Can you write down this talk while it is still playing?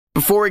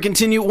Before we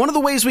continue, one of the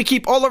ways we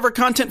keep all of our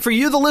content for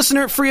you, the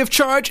listener, free of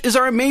charge is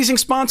our amazing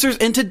sponsors,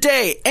 and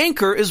today,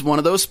 Anchor is one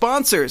of those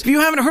sponsors. If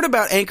you haven't heard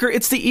about Anchor,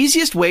 it's the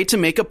easiest way to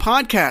make a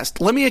podcast.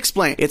 Let me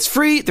explain. It's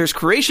free, there's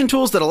creation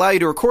tools that allow you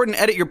to record and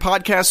edit your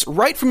podcasts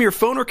right from your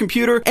phone or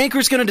computer.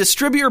 Anchor's going to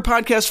distribute your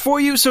podcast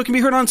for you so it can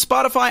be heard on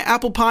Spotify,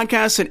 Apple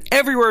Podcasts, and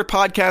everywhere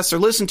podcasts are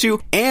listened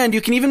to, and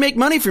you can even make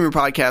money from your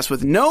podcast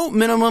with no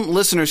minimum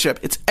listenership.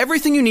 It's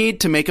everything you need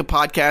to make a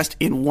podcast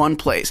in one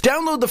place.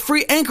 Download the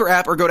free Anchor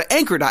app or go to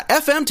anchor.fm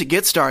to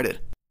get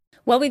started.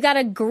 Well, we've got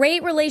a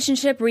great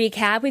relationship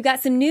recap. We've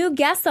got some new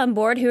guests on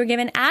board who are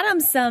giving Adam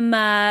some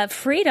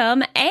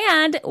freedom,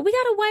 and we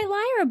got a white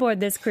liar aboard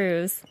this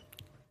cruise.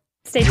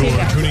 Stay tuned,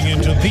 guys. You're tuning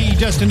into the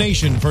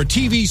destination for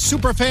TV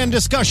superfan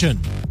discussion,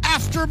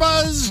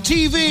 AfterBuzz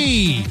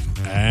TV.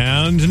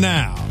 And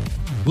now,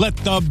 let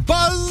the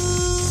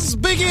buzz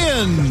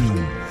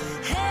begin.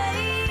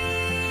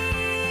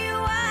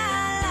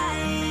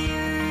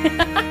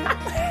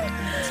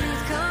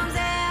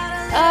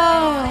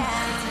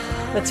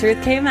 Oh, the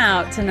truth came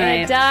out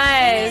tonight. It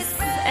does,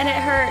 and it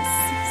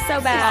hurts so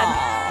bad.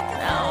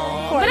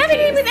 Oh, but I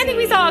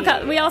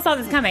think we all saw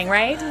this coming,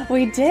 right?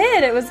 We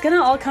did. It was going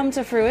to all come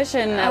to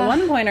fruition at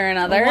one point or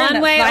another.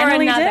 One way or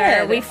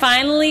another. Did. We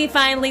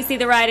finally see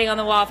the writing on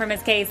the wall for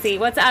Miss Casey.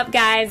 What's up,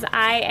 guys?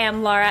 I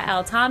am Laura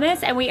L.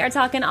 Thomas, and we are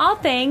talking all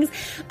things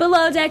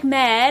Below Deck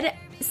Med.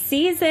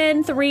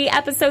 Season 3,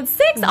 episode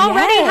 6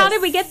 already. Yes. How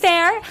did we get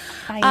there?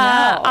 I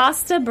know.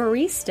 Asta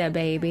Barista,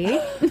 baby.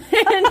 and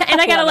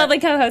I got a lovely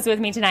co-host with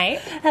me tonight.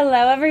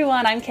 Hello,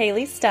 everyone. I'm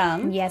Kaylee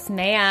Stum. Yes,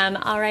 ma'am.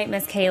 All right,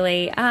 Miss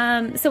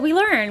Kaylee. So we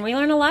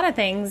learn a lot of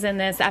things in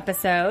this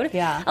episode.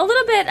 Yeah. A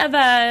little bit of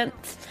a,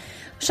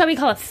 shall we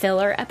call a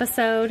filler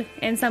episode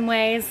in some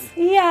ways?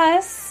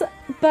 Yes,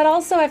 but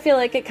also I feel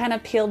like it kind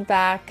of peeled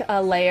back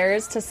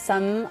layers to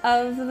some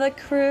of the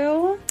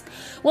crew.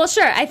 Well,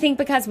 sure. I think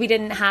because we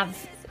didn't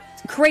have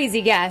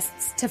crazy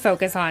guests to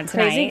focus on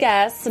tonight. Crazy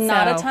guests,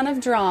 not a ton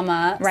of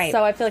drama. Right.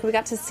 So I feel like we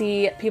got to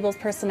see people's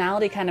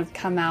personality kind of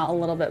come out a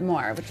little bit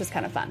more, which was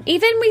kind of fun.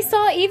 We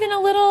saw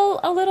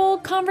a little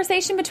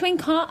conversation between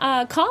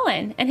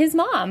Colin and his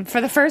mom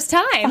for the first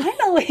time.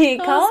 Finally,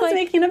 Colin's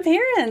making an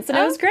appearance, and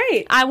it was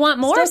great. I want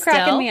more. Still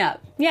cracking me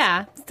up.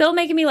 Yeah, still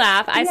making me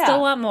laugh. I Yeah. still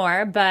want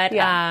more, but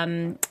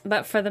Yeah.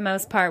 but for the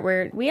most part,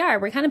 we're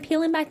kind of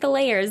peeling back the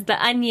layers.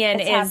 The onion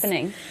It's is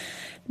happening.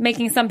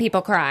 making some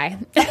people cry.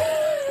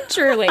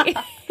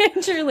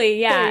 Truly,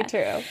 yeah. Very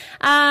true.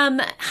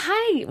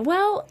 Hi.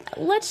 Well,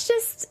 let's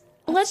just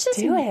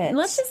do it.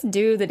 Let's just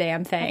do the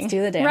damn thing. Let's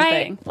do the damn right?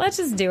 thing. Let's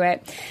just do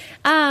it.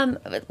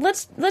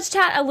 Let's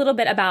chat a little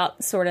bit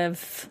about sort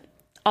of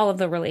all of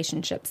the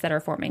relationships that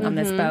are forming on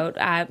this boat.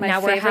 My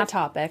now favorite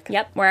topic.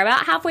 Yep, we're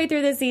about halfway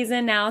through the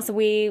season now, so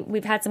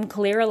we've had some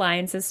clear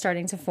alliances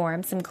starting to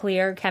form, some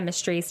clear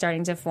chemistry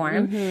starting to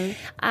form. We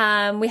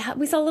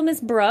saw little Miss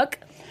Brooke.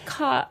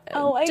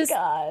 Oh my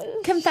gosh.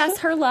 Confess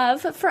her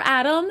love for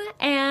Adam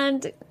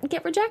and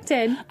get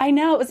rejected. I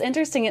know, it was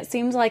interesting. It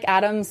seemed like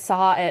Adam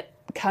saw it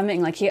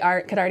coming. Like he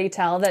could already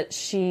tell that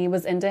she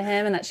was into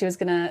him and that she was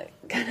going to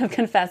kind of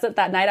confess it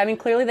that night. I mean,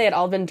 clearly they had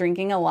all been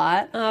drinking a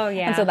lot. Oh,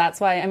 yeah. And so that's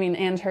why,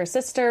 and her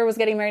sister was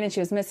getting married and she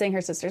was missing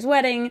her sister's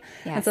wedding.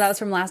 Yes. And so that was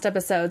from last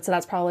episode. So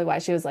that's probably why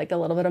she was like a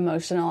little bit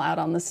emotional out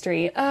on the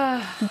street.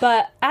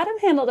 But Adam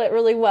handled it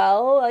really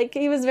well. Like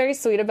he was very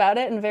sweet about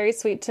it and very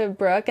sweet to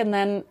Brooke. And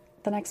then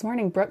the next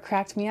morning, Brooke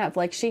cracked me up.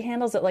 Like, she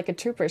handles it like a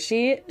trooper.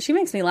 She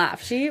makes me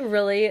laugh. She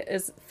really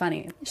is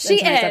funny. She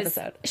is.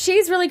 Episode.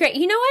 She's really great.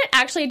 You know what?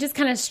 Actually, it just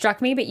kind of struck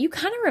me, but you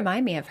kind of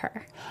remind me of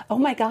her. Oh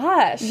my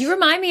gosh. You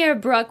remind me of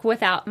Brooke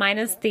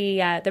minus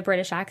the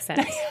British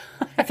accent.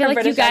 I feel like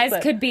British you guys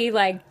accent. could be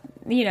like,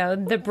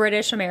 the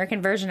British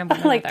American version of one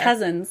another. Like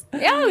cousins.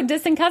 Oh,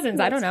 distant cousins.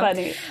 I don't know.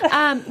 Funny.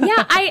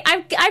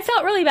 I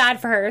felt really bad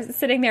for her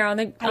sitting there on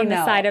the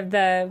side of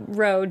the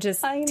road,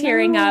 just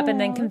tearing up and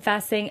then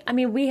confessing. I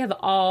mean, we have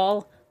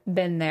all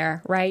been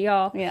there, right,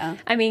 y'all? Yeah.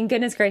 I mean,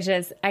 goodness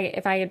gracious,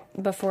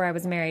 before I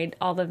was married,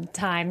 all the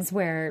times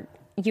where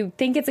you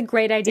think it's a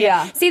great idea.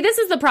 Yeah. See, this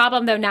is the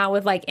problem, though, now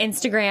with like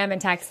Instagram and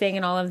texting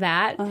and all of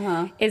that,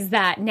 is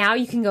that now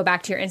you can go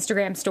back to your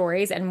Instagram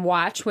stories and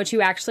watch what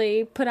you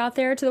actually put out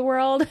there to the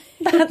world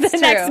the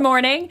next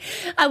morning.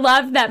 I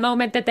loved that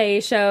moment that they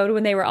showed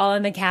when they were all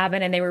in the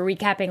cabin and they were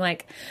recapping,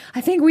 like,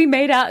 I think we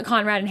made out,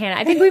 Conrad and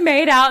Hannah, I think we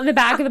made out in the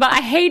back of the boat.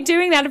 I hate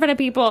doing that in front of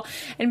people.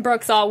 And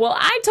Brooke's all, well,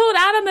 I told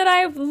Adam that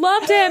I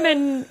loved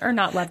him or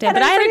not loved him,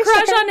 but I had a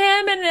crush on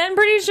him and I'm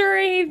pretty sure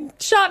he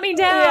shot me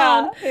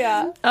down.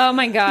 Yeah. Oh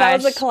my gosh.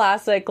 That was a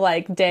classic,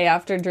 like, day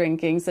after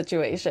drinking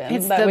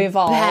situation that we've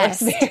all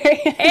experienced.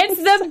 It's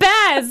the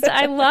best.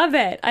 I love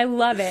it. I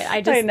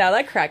know,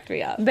 that cracked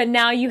me up. But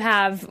now we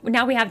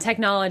have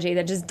technology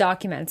that just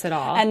documents it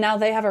all. And now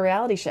they have a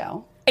reality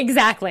show.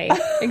 Exactly.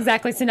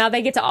 So now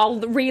they get to all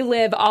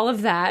relive all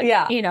of that.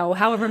 Yeah.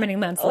 However many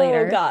months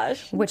later. Oh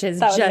gosh. Which is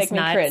that just would make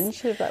nuts. me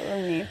cringe if that were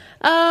me.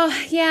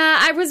 Oh yeah,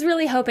 I was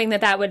really hoping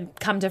that would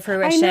come to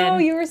fruition. I know,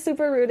 you were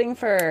super rooting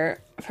for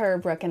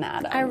Brooke and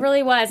Adam. I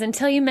really was,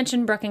 until you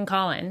mentioned Brooke and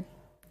Colin.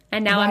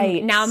 And now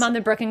I'm on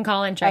the Brooke and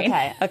Colin train.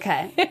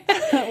 Okay.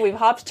 We've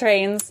hopped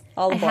trains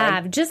all aboard. I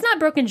have. Just not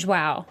Brooke and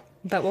Joao,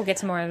 but we'll get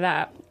to more of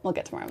that. We'll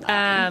get to more of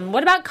that.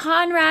 What about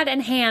Conrad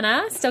and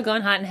Hannah? Still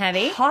going hot and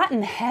heavy. Hot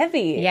and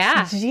heavy.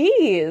 Yeah.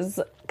 Jeez.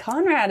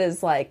 Conrad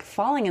is like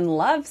falling in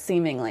love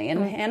seemingly,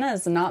 and Hannah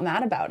is not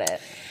mad about it.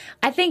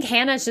 I think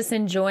Hannah's just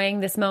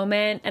enjoying this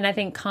moment, and I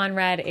think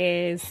Conrad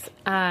is...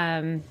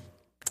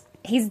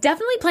 he's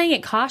definitely playing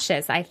it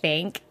cautious, I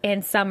think,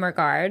 in some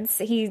regards.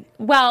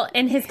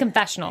 In his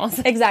confessionals.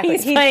 Exactly.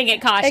 He's playing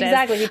it cautious.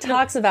 Exactly. He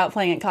talks about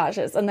playing it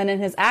cautious. And then in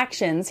his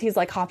actions, he's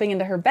like hopping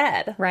into her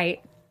bed. Right.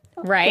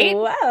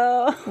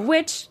 Whoa.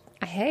 Which,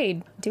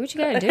 hey, do what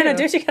you gotta do.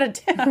 Do what you gotta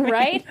do.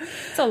 Right?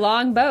 It's a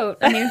long boat.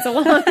 I mean, it's a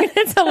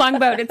long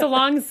boat. It's a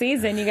long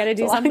season. You gotta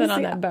do something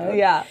on that boat.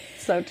 Yeah.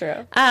 So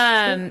true.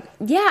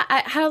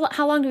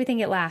 How long do we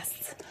think it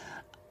lasts?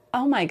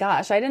 Oh my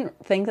gosh. I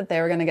didn't think that they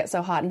were going to get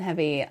so hot and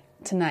heavy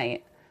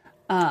tonight.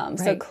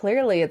 So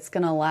clearly it's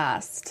going to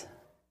last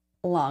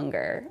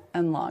longer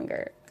and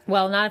longer.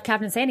 Well, not if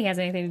Captain Sandy has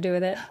anything to do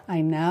with it.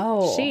 I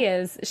know. She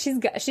is.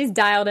 She's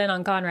dialed in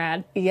on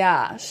Conrad.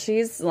 Yeah.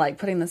 She's like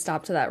putting the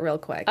stop to that real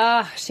quick.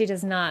 She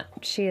does not.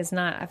 She is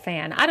not a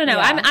fan. I don't know.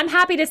 Yeah. I'm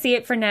happy to see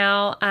it for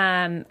now.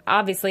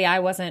 Obviously I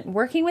wasn't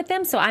working with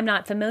them, so I'm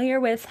not familiar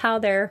with how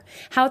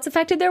it's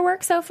affected their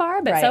work so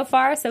far, but so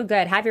far so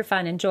good. Have your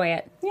fun. Enjoy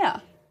it.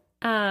 Yeah.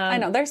 I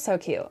know. They're so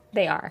cute.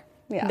 They are.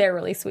 Yeah. They're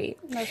really sweet.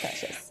 They're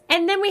precious.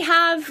 And then we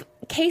have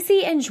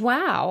Casey and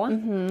Joao.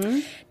 Mm-hmm.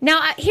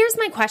 Now, here's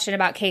my question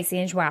about Casey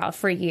and Joao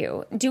for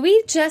you. Do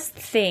we just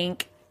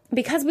think,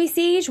 because we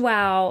see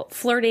Joao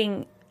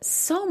flirting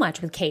so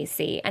much with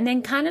Casey, and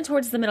then kind of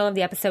towards the middle of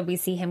the episode, we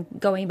see him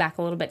going back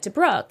a little bit to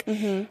Brooke,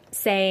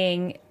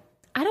 saying,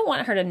 I don't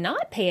want her to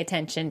not pay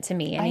attention to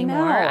me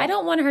anymore. I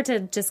don't want her to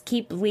just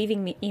keep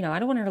leaving me, I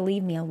don't want her to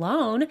leave me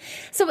alone.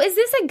 So is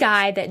this a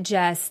guy that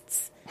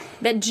just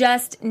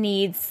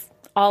needs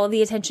all of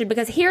the attention?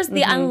 Because here's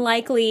the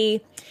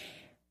unlikeliness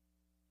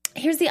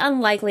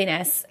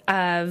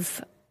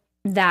of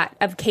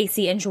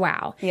Casey and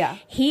Joao. Yeah.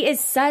 He is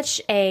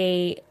such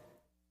a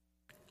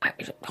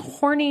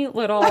horny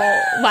little,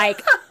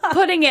 like,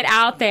 putting it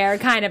out there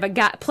kind of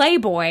a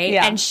playboy,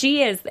 and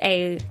she is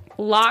a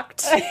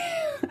locked...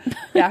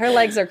 Yeah, her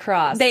legs are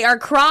crossed. They are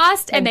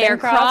crossed, and they are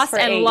crossed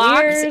and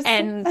locked years.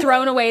 And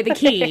thrown away the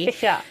key.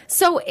 Yeah.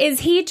 So is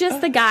he just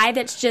the guy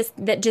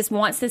that just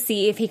wants to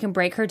see if he can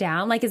break her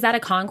down? Like, is that a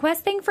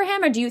conquest thing for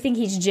him, or do you think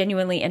he's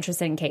genuinely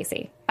interested in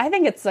Casey? I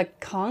think it's a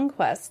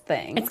conquest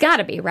thing. It's got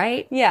to be,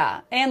 right? Yeah,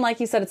 and like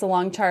you said, it's a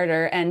long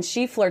charter, and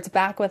she flirts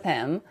back with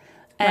him.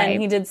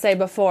 And he did say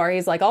before,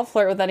 he's like, I'll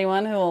flirt with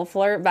anyone who will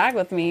flirt back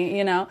with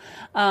me,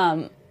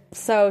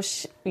 So,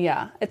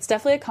 it's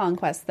definitely a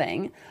conquest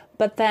thing.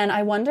 But then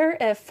I wonder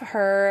if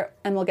her,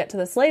 and we'll get to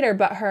this later,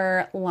 but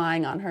her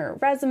lying on her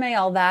resume,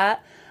 all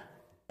that,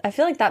 I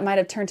feel like that might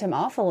have turned him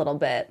off a little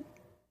bit.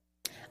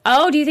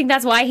 Oh, do you think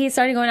that's why he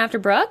started going after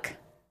Brooke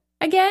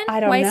again? I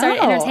don't know. Why he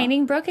started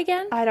entertaining Brooke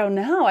again? I don't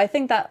know. I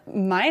think that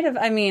might have,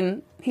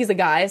 he's a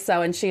guy,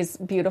 and she's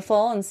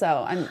beautiful, and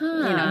so,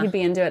 he'd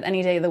be into it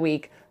any day of the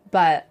week.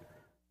 But,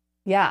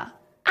 yeah.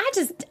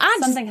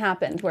 Something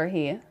happened where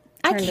he...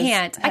 I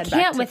can't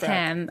with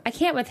him. I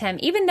can't with him.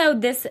 Even though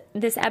this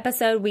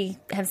episode we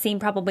have seen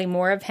probably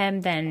more of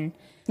him than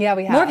we have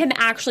more of him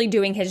actually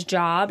doing his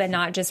job and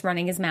not just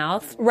running his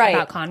mouth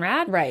about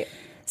Conrad. Right.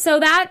 So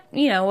that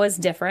was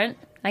different,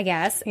 I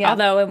guess. Yeah.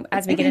 Although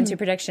as we get into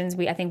predictions,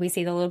 I think we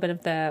see a little bit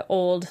of the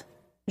old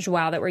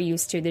Joao that we're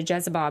used to, the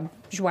Jezebel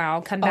Joao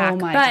come back. Oh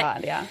my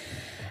God! Yeah.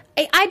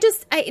 I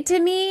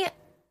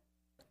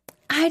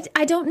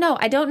don't know.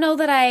 I don't know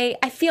that I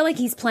feel like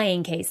he's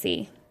playing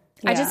Casey.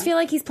 Yeah. I just feel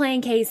like he's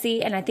playing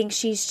Casey, and I think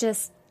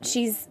she's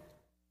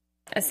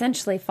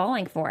essentially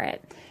falling for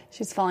it.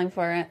 She's falling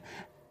for it.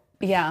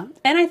 Yeah.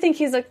 And I think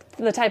he's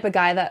the type of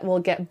guy that will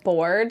get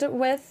bored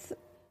with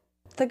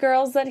the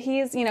girls that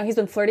he's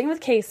been flirting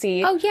with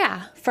Casey. Oh,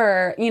 yeah.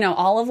 For,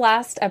 all of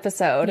last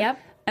episode. Yep.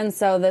 And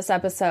so this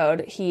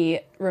episode,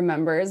 he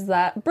remembers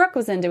that Brooke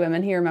was into him,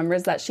 and he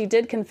remembers that she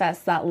did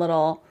confess that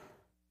little,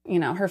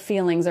 her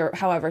feelings or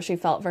however she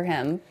felt for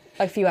him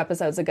a few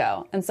episodes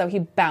ago. And so he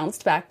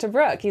bounced back to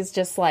Brooke. He's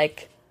just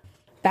like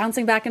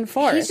bouncing back and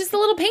forth. He's just a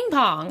little ping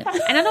pong.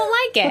 And I don't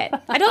like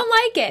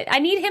it. I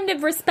need him to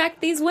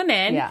respect these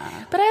women.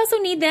 Yeah. But I also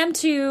need them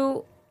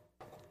to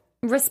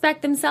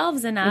respect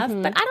themselves enough.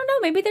 Mm-hmm. But I don't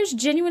know. Maybe there's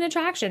genuine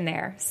attraction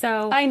there.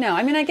 So I know.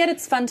 I get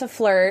it's fun to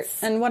flirt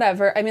and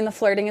whatever. The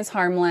flirting is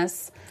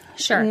harmless.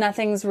 Sure.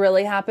 Nothing's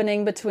really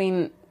happening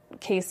between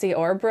Casey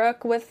or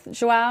Brooke with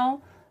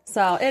Joao.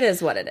 So it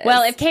is what it is.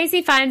 Well, if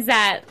Casey finds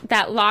that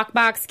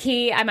lockbox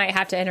key, I might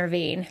have to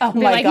intervene. Oh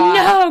my God.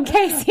 No,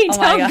 Casey,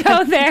 don't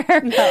go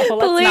there. No,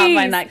 let's not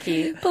find that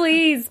key.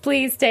 Please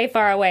stay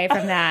far away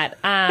from that.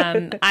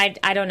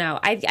 I don't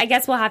know. I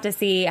guess we'll have to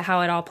see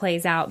how it all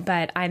plays out.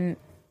 But I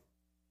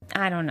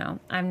don't know.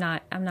 I'm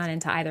not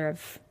into either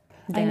of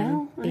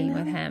them being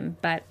with him.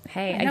 But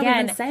hey,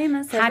 again,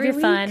 have your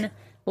fun,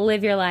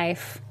 live your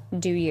life,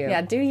 do you?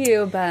 Yeah, do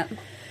you? But.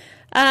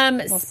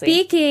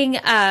 Speaking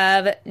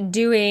of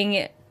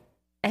doing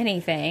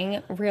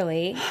anything,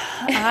 really.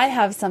 I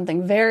have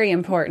something very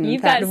important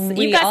You've got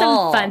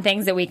some fun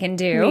things that we can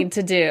do. Need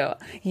to do.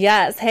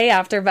 Yes. Hey,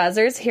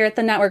 AfterBuzzers. Here at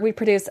the network, we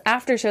produce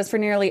after shows for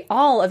nearly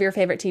all of your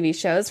favorite TV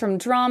shows, from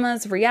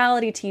dramas,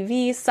 reality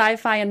TV,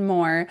 sci-fi, and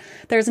more.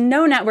 There's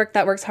no network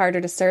that works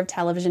harder to serve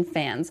television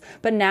fans.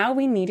 But now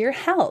we need your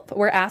help.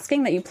 We're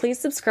asking that you please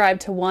subscribe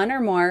to one or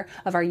more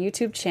of our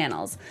YouTube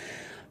channels.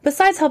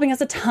 Besides helping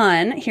us a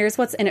ton, here's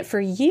what's in it for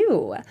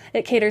you.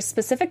 It caters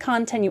specific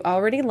content you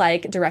already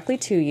like directly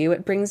to you.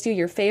 It brings you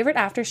your favorite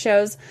after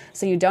shows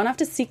so you don't have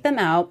to seek them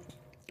out.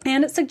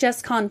 And it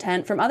suggests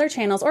content from other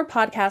channels or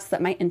podcasts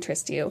that might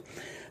interest you.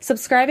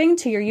 Subscribing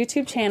to your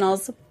YouTube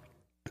channels,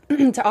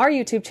 to our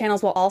YouTube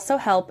channels, will also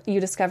help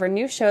you discover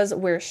new shows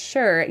we're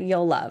sure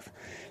you'll love.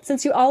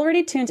 Since you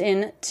already tuned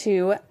in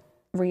to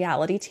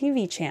reality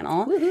TV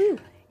channel, woohoo.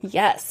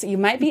 Yes, you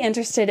might be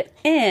interested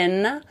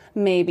in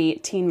maybe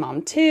Teen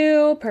Mom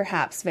 2,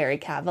 perhaps Very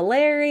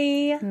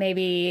Cavallari.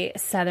 Maybe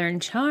Southern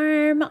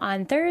Charm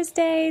on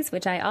Thursdays,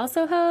 which I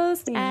also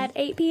host at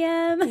 8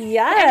 p.m.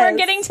 Yes. And we're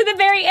getting to the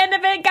very end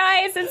of it,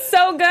 guys. It's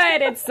so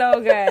good. It's so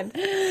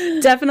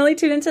good. Definitely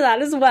tune into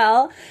that as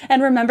well.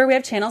 And remember, we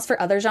have channels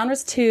for other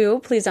genres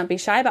too. Please don't be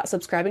shy about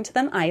subscribing to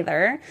them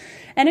either.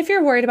 And if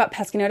you're worried about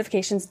pesky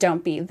notifications,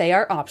 don't be. They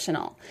are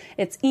optional.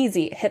 It's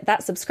easy. Hit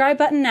that subscribe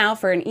button now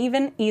for an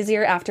even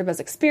easier AfterBuzz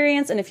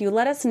experience. And if you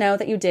let us know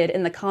that you did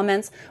in the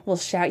comments, we'll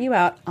shout you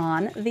out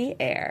on the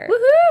air.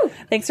 Woohoo!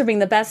 Thanks for being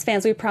the best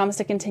fans. We promise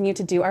to continue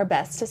to do our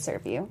best to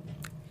serve you.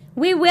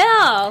 We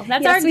will.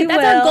 That's our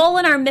goal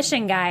and our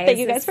mission, guys. Thank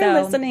you guys for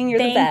listening. You're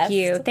the best. Thank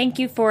you. Thank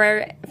you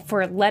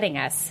for letting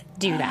us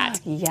do that.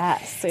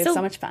 Yes, it was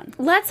so much fun.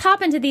 Let's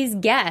hop into these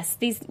guests.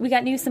 We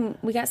got some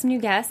new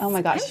guests. Oh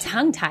my gosh, I'm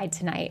tongue tied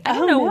tonight. I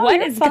don't know what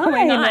is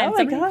going on. Oh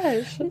my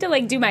gosh, I need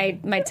to do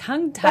my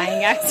tongue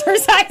tying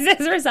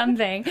exercises or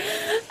something.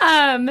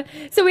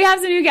 So we have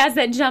some new guests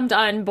that jumped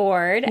on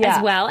board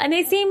as well, and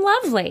they seem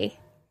lovely.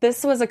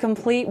 This was a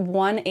complete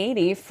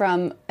 180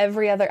 from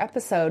every other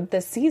episode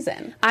this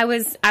season. I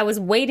was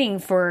waiting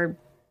for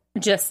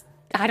just,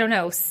 I don't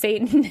know,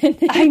 Satan and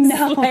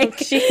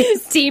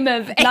his team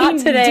of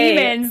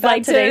demons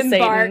to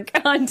embark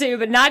onto,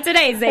 but not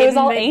today, Satan. It was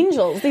all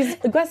angels. These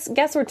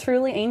guests were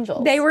truly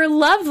angels. They were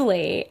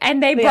lovely,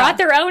 and they brought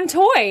their own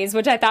toys,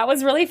 which I thought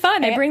was really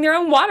fun. They bring their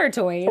own water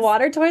toys.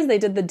 They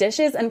did the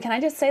dishes, and can I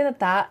just say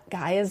that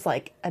guy is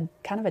like a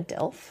kind of a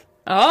DILF?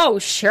 Oh,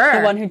 sure.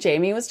 The one who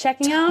Jamie was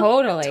checking out?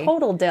 Totally.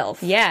 Total DILF.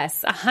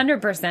 Yes,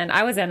 100%.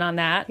 I was in on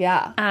that.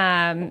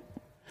 Yeah.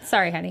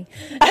 Sorry, honey.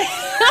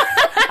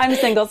 I'm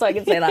single, so I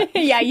can say that.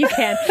 Yeah, you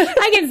can.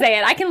 I can say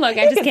it. I can look.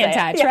 I just can't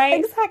touch, right?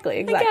 Exactly.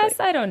 I guess.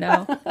 I don't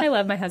know. I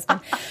love my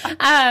husband.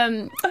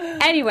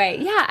 Anyway,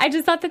 yeah, I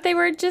just thought that they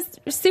were just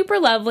super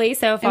lovely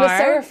so far. It was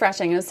so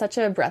refreshing. It was such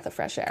a breath of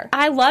fresh air.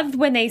 I loved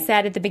when they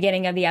said at the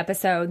beginning of the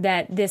episode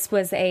that this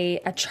was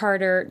a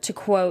charter to,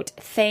 quote,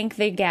 thank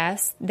their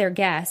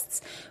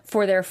guests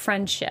for their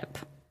friendship.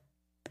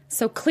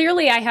 So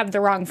clearly I have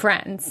the wrong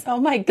friends. Oh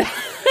my God.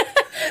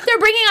 They're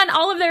bringing on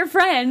all of their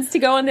friends to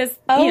go on this,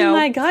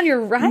 my God, you're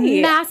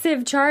right.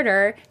 massive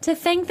charter to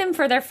thank them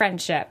for their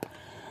friendship.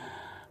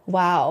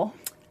 Wow.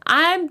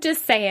 I'm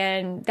just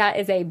saying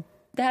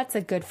that's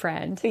a good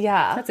friend.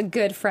 Yeah. That's a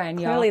good friend,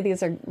 y'all. Clearly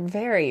these are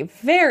very,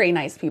 very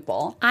nice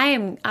people. I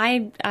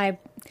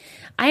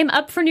am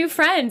up for new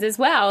friends as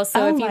well.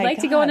 So if you'd like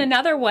to go on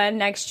another one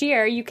next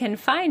year, you can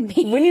find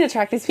me. We need to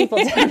track these people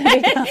down and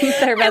become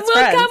their best friends.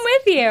 And we'll come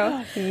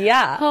with you.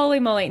 Yeah. Holy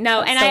moly. No,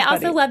 That's and so I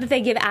also funny. love that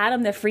they give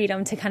Adam the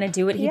freedom to kind of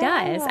do what he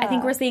does. I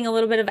think we're seeing a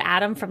little bit of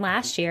Adam from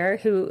last year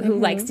who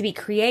likes to be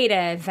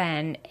creative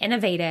and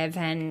innovative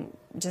and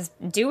just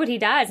do what he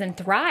does and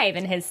thrive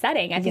in his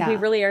setting. I think we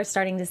really are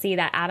starting to see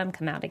that Adam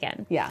come out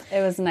again. Yeah.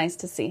 It was nice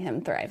to see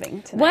him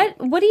thriving tonight.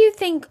 What do you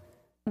think,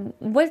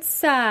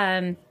 what's...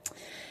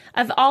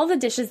 of all the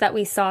dishes that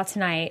we saw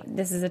tonight,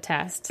 this is a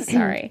test.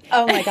 Sorry.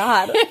 Oh my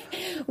God.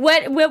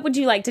 What would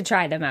you like to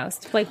try the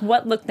most? Like,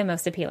 what looked the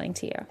most appealing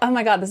to you? Oh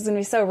my God, this is going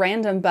to be so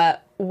random,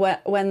 but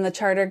when the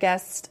charter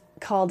guest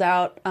called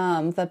out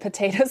the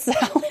potato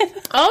salad.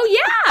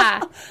 Oh,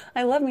 yeah.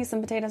 I love me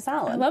some potato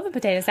salad. I love a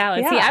potato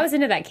salad. Yeah. See, I was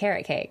into that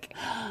carrot cake.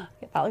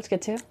 That looks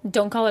good too.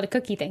 Don't call it a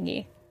cookie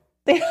thingy.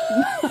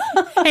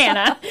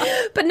 Hannah.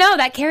 But no,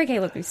 that carrot cake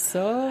looked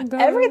so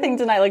good. Everything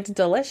tonight looked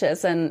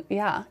delicious, and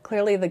yeah,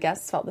 clearly the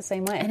guests felt the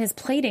same way. And his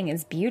plating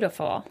is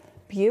beautiful.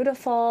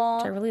 Beautiful.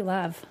 Which I really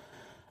love.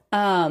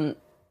 The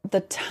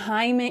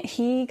timing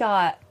he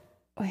got,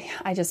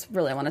 I just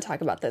really want to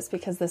talk about this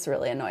because this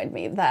really annoyed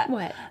me.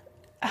 What?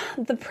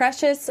 The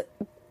precious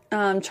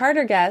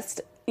charter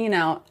guest,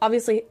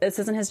 obviously this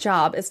isn't his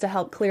job, is to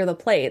help clear the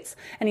plates.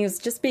 And he was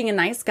just being a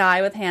nice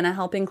guy with Hannah,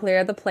 helping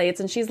clear the plates.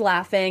 And she's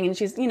laughing and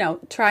she's,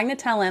 trying to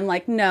tell him,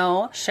 like,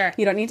 no, sure,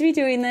 you don't need to be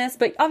doing this.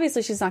 But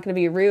obviously she's not going to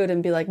be rude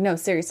and be like, no,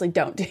 seriously,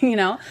 don't,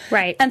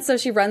 Right. And so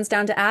she runs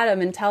down to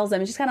Adam and tells him,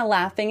 and she's kind of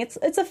laughing.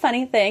 It's a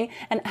funny thing.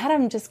 And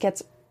Adam just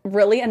gets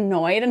really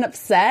annoyed and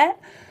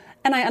upset.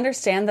 And I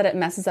understand that it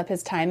messes up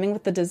his timing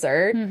with the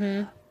dessert.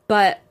 Mm-hmm.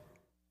 But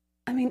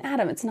I mean,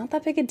 Adam, it's not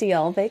that big a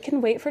deal. They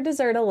can wait for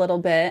dessert a little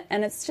bit,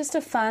 and it's just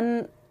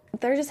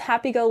they're just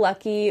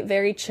happy-go-lucky,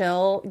 very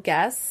chill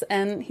guests,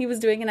 and he was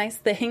doing a nice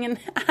thing, and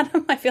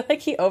Adam, I feel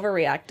like he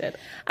overreacted.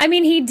 I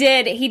mean, he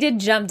did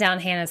jump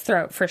down Hannah's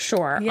throat for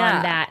sure on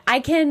that. I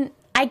can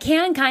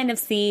kind of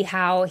see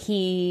how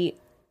he,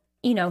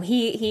 you know,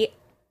 he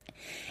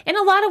in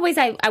a lot of ways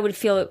I would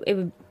feel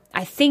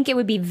I think it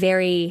would be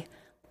very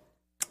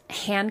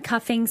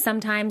handcuffing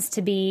sometimes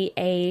to be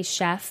a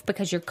chef,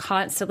 because you're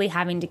constantly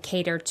having to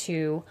cater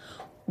to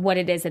what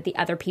it is that the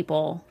other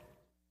people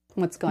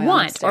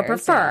want or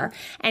prefer,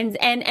 and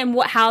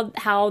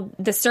how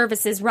the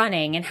service is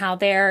running, and how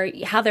they're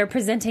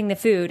presenting the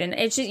food, and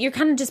it's just, you're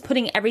kind of just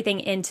putting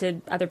everything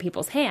into other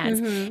people's hands.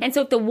 And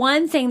so if the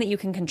one thing that you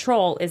can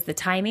control is the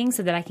timing,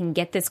 so that I can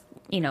get this,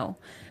 you know,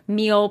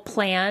 meal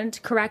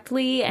planned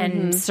correctly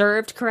and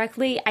served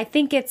correctly, I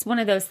think it's one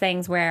of those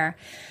things where,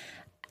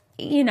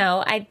 you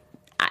know,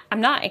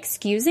 I'm not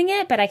excusing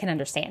it, but I can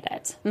understand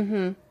it.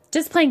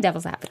 Just playing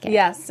devil's advocate.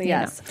 Yes.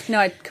 No,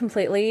 I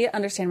completely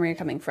understand where you're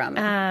coming from.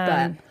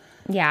 But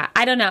yeah,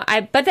 I don't know.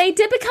 But they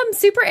did become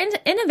super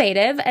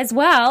innovative as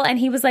well. And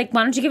he was like,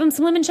 why don't you give him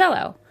some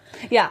limoncello?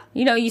 Yeah.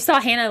 You know, you saw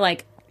Hannah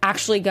like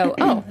actually go,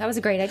 oh, that was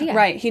a great idea.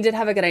 Right. He did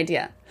have a good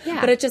idea. Yeah.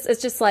 But it's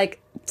just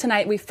like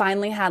tonight we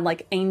finally had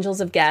like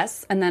angels of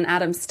guests, and then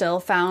Adam still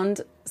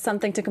found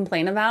something to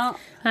complain about.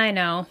 I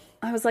know.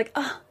 I was like,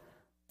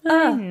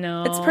 I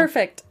know. It's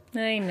perfect.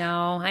 I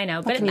know.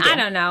 But I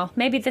don't know.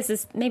 Maybe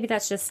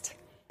that's just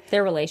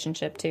their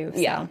relationship too. So.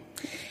 Yeah.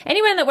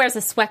 Anyone that wears a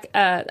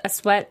sweatcedo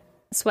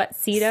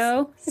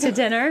to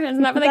dinner,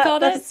 isn't that what they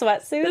called it? The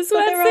sweatsuit. The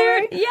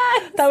sweatsuit.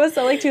 Yeah. That was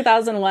so like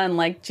 2001,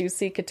 like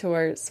Juicy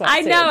Couture sweatsuit.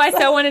 I know. I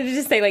so wanted to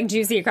just say like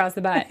juicy across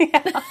the butt.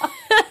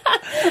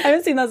 I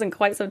haven't seen those in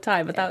quite some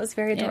time, but that was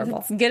very adorable.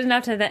 If it's good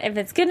enough for them,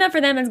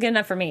 it's good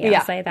enough for me.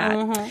 I'll say that.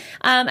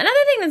 Another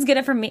thing that's good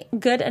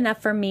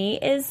enough for me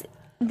is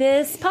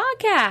this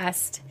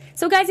podcast.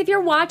 So guys, if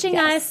you're watching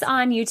us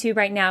on YouTube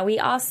right now, we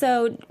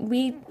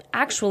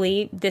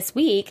actually this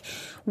week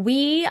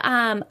we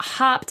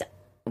hopped.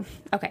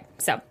 Okay,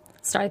 so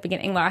start at the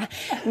beginning, Laura.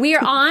 We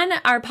are on,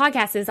 our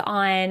podcast is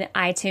on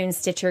iTunes,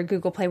 Stitcher,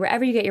 Google Play,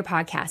 wherever you get your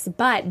podcasts.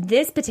 But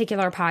this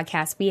particular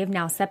podcast, we have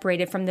now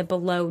separated from the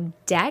Below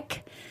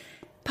Deck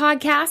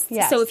podcast.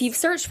 Yes. So if you've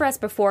searched for us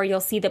before,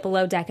 you'll see that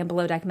Below Deck and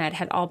Below Deck Med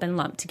had all been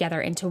lumped together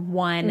into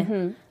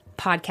one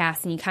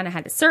podcast, and you kind of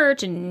had to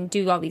search and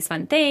do all these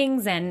fun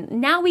things. And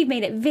now we've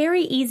made it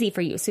very easy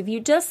for you. So if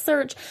you just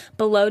search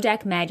Below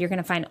Deck Med, you're going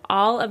to find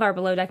all of our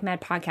Below Deck Med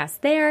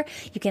podcasts there.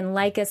 You can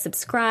like us,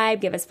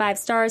 subscribe, give us 5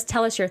 stars,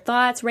 tell us your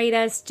thoughts, rate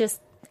us,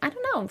 just, I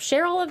don't know,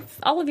 share all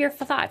of your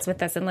thoughts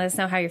with us and let us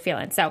know how you're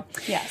feeling. So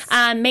yes.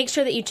 Make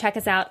sure that you check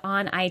us out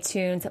on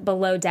iTunes,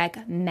 Below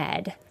Deck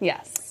Med.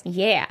 Yes.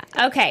 Yeah.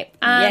 Okay.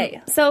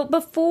 Yay. So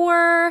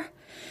before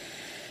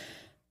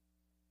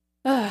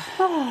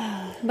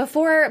I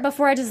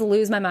just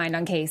lose my mind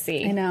on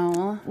Casey, I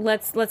know.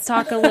 Let's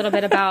talk a little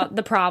bit about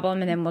the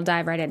problem, and then we'll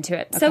dive right into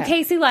it. So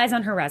Casey lies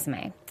on her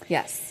resume.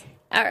 Yes.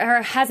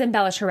 Or has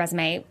embellished her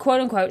resume,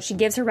 quote unquote. She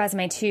gives her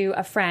resume to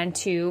a friend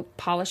to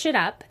polish it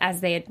up,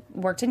 as they had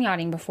worked in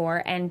yachting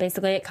before, and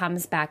basically it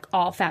comes back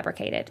all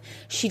fabricated.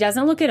 She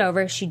doesn't look it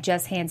over. She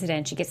just hands it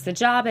in. She gets the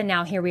job, and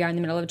now here we are in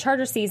the middle of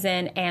charter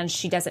season, and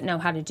she doesn't know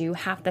how to do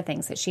half the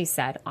things that she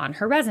said on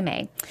her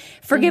resume.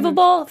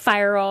 Forgivable,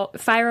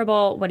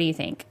 fireable. What do you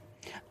think?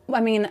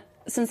 I mean,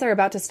 since they're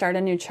about to start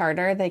a new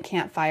charter, they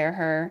can't fire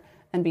her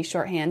and be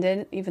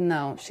shorthanded, even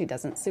though she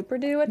doesn't super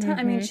do a ton.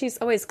 I mean, she's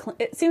always,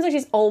 it seems like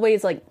she's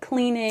always like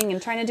cleaning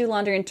and trying to do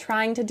laundry and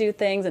trying to do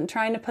things and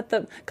trying to put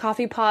the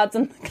coffee pods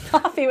in the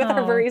coffee with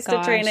her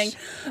barista training.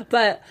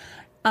 But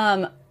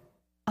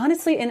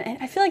honestly,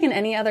 I feel like in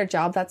any other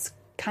job, that's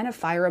kind of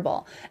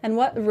fireable. And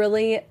what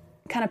really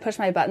kind of pushed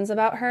my buttons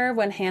about her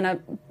when Hannah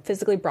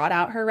physically brought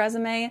out her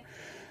resume,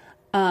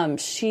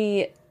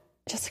 she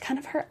just kind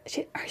of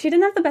she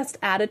didn't have the best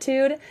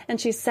attitude, and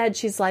she said,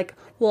 she's like,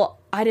 well,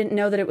 I didn't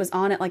know that it was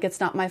on it, like it's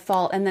not my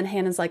fault. And then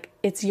Hannah's like,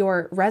 it's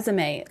your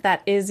resume,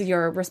 that is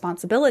your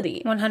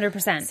responsibility.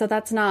 100%. So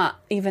that's not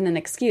even an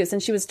excuse.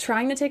 And she was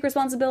trying to take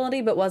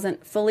responsibility but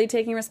wasn't fully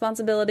taking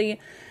responsibility,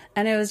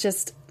 and it was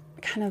just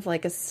kind of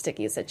like a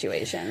sticky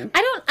situation.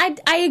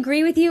 I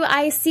agree with you.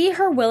 I see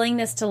her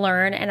willingness to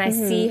learn, and I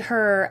see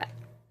her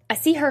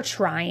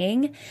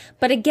trying,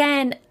 but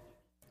again,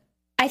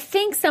 I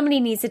think somebody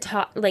needs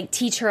to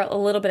teach her a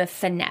little bit of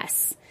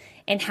finesse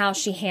in how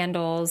she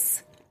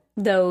handles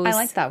those. I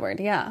like that word.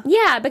 Yeah.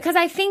 Yeah, because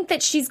I think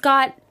that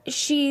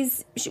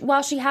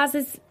while she has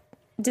this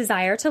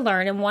desire to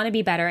learn and want to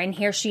be better, and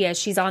here she is,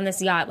 she's on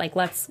this yacht, like,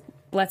 let's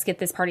get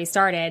this party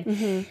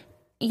started.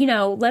 You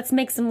know, let's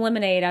make some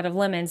lemonade out of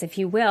lemons, if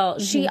you will.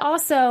 She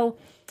also,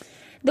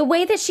 the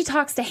way that she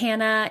talks to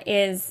Hannah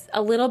is she's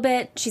a little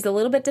bit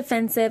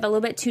defensive, a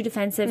little bit too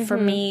defensive for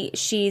me.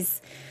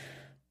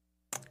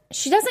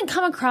 She doesn't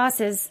come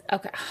across as,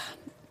 okay,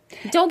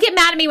 don't get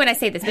mad at me when I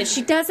say this, but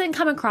she doesn't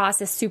come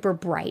across as super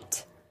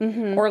bright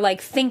or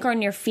like think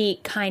on your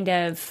feet kind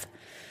of.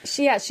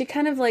 She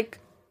kind of like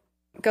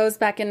goes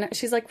back in.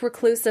 She's like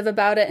reclusive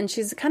about it, and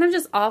she's kind of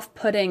just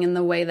off-putting in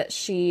the way that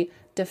she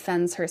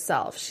defends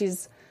herself.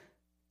 She's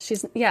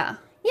yeah.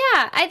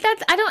 Yeah, I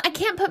guess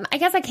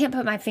I can't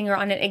put my finger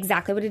on it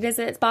exactly what it is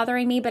that's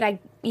bothering me, but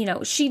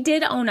she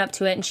did own up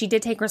to it, and she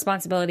did take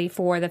responsibility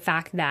for the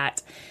fact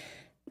that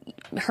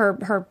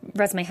her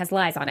resume has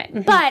lies on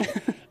it. But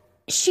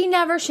she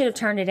never should have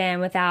turned it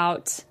in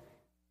without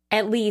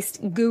at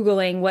least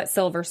Googling what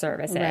Silver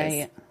Service is.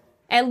 Right.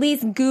 At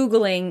least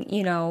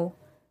Googling,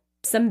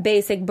 some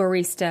basic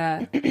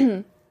barista.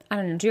 I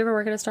don't know. Do you ever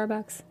work at a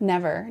Starbucks?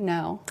 Never,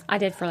 no. I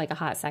did for like a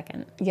hot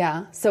second.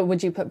 Yeah. So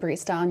would you put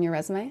barista on your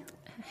resume?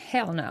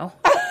 Hell no.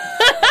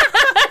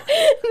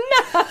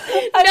 No.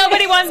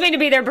 Nobody wants me to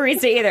be their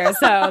barista either.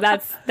 So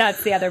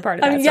that's the other part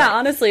of that. Yeah,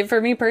 honestly, for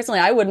me personally,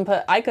 I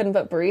couldn't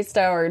put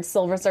barista or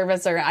Silver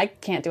Service, or I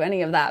can't do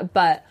any of that.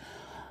 But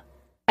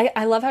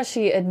I love how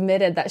she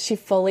admitted that she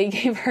fully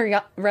gave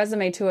her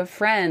resume to a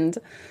friend.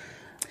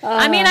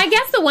 I mean, I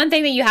guess the one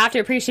thing that you have to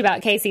appreciate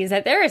about Casey is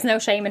that there is no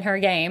shame in her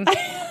game.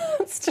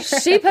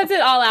 She puts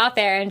it all out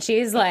there, and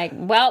she's like,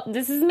 well,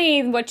 this is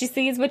me. What you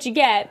see is what you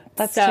get.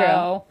 That's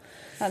true.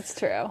 That's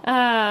true.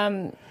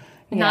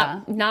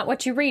 Not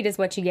what you read is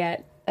what you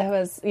get. It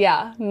was,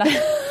 yeah.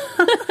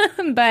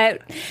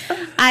 But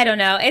I don't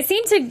know. It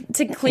seemed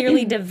to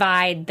clearly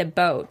divide the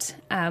boat,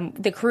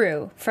 the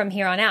crew, from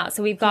here on out.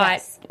 So we've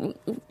got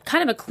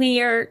kind of a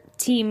clear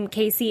team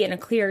Casey and a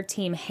clear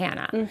team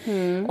Hannah.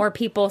 Mm-hmm. Or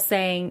people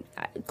saying,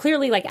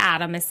 clearly like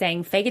Adam is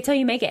saying, fake it till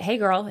you make it. Hey,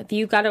 girl, if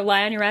you got to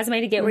lie on your resume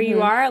to get where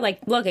you are,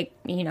 like, look,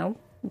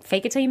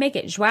 fake it till you make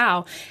it.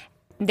 Joao.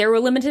 There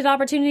were limited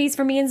opportunities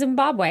for me in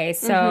Zimbabwe,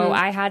 so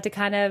I had to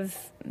kind of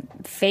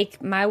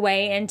fake my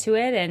way into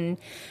it and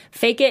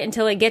fake it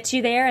until it gets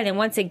you there. And then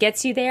once it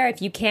gets you there,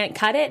 if you can't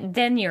cut it,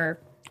 then you're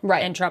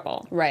in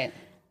trouble. Right.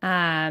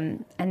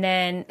 And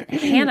then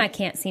Hannah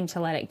can't seem to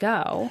let it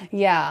go.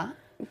 Yeah,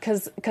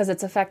 because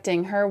it's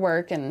affecting her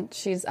work, and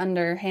she's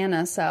under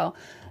Hannah. So,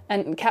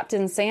 and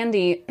Captain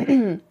Sandy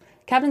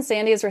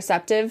is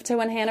receptive to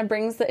when Hannah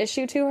brings the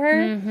issue to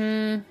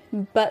her,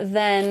 but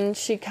then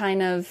she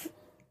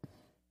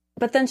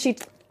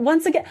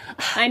once again,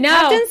 I know.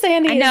 Captain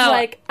Sandy is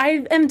like,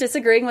 I am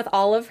disagreeing with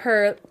all of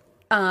her,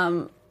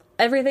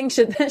 everything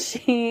that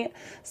she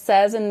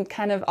says and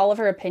kind of all of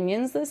her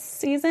opinions this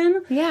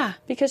season. Yeah.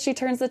 Because she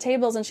turns the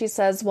tables and she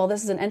says, well,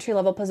 this is an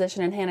entry-level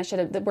position, and Hannah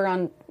we're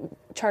on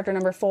charter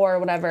number 4 or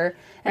whatever,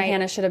 and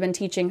Hannah should have been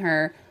teaching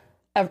her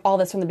all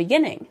this from the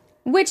beginning.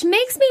 Which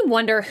makes me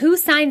wonder who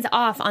signs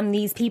off on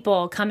these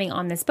people coming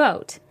on this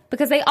boat.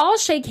 Because they all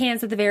shake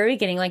hands at the very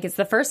beginning, like it's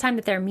the first time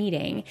that they're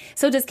meeting.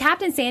 So does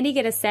Captain Sandy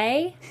get a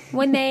say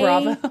when they...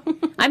 Bravo.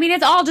 I mean,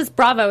 it's all just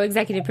Bravo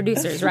executive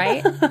producers,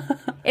 right?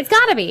 It's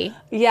gotta be.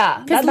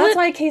 Yeah. That's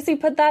why Casey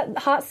put that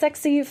hot,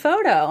 sexy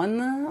photo on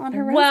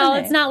her resume. Well,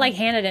 it's not like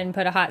Hannah didn't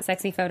put a hot,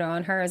 sexy photo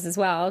on hers as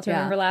well. Do you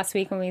remember last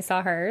week when we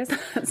saw hers?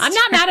 I'm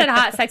not mad at a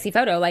hot, sexy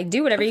photo. Like,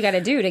 do whatever you gotta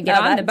do to get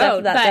on the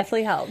boat. That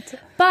definitely helped.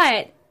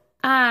 But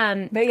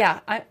yeah,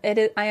 I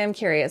am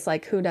curious,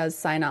 like, who does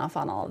sign off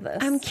on all of this?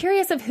 I'm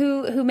curious of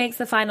who makes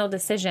the final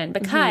decision,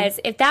 because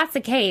if that's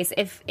the case,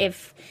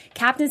 if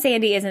Captain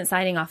Sandy isn't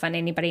signing off on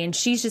anybody and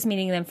she's just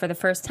meeting them for the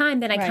first time,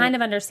 then I kind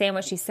of understand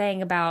what she's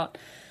saying about,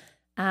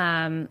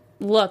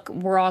 look,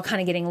 we're all kind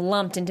of getting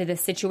lumped into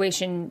this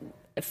situation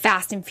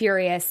fast and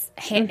furious.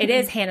 It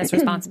is Hannah's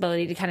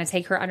responsibility to kind of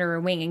take her under her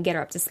wing and get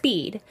her up to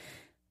speed.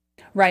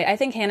 Right. I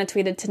think Hannah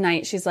tweeted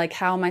tonight, she's like,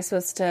 how am I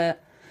supposed to...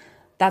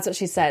 That's what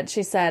she said.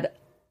 She said,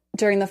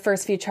 during the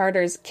first few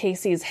charters,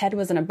 Casey's head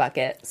was in a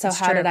bucket. So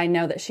how did I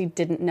know that she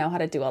didn't know how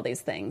to do all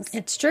these things?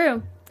 It's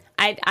true.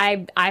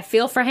 I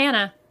feel for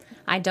Hannah.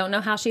 I don't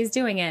know how she's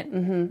doing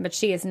it, but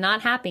she is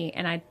not happy,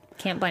 and I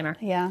can't blame her.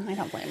 Yeah, I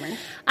don't blame her.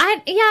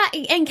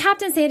 And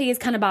Captain Sandy is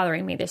kind of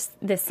bothering me this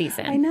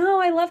season. I know.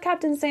 I love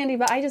Captain Sandy,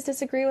 but I just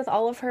disagree with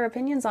all of her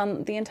opinions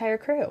on the entire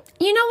crew.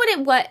 You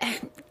know what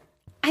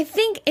I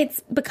think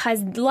it's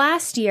because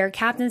last year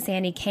Captain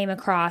Sandy came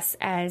across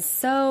as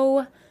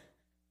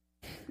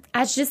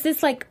just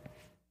this like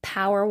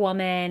power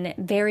woman,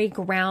 very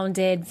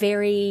grounded,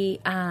 very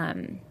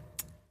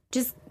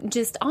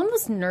just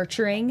almost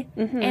nurturing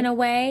in a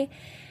way.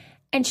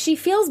 And she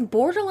feels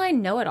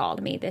borderline know-it-all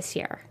to me this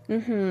year.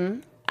 Mm-hmm.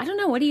 I don't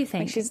know. What do you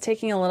think? Like she's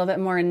taking a little bit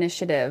more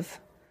initiative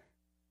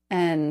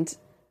and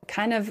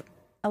kind of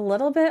a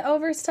little bit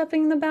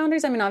overstepping the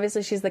boundaries. I mean,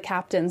 obviously she's the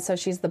captain, so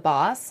she's the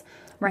boss.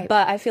 Right.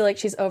 But I feel like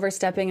she's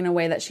overstepping in a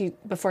way that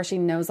before she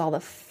knows all the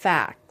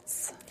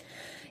facts.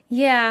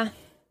 Yeah.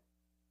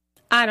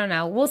 I don't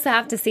know. We'll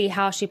have to see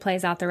how she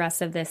plays out the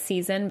rest of this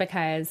season,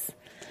 because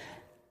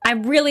I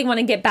really want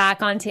to get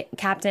back onto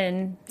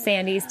Captain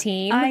Sandy's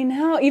team. I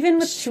know. Even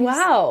with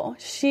Joao,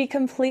 she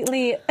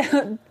completely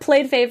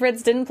played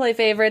favorites, didn't play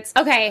favorites.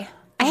 Okay.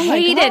 I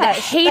hated that. I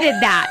hated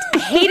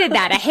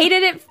that. I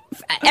hated it,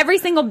 every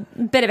single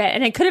bit of it.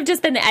 And it could have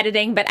just been the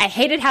editing, but I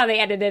hated how they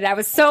edited it. I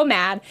was so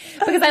mad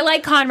because I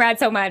like Conrad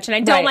so much and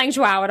I don't like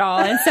Joao at all.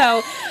 And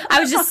so I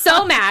was just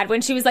so mad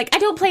when she was like, I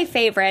don't play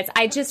favorites.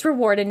 I just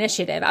reward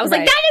initiative. I was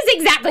like, that is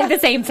exactly the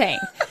same thing.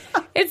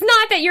 It's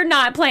not that you're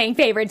not playing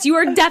favorites. You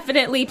are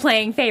definitely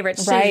playing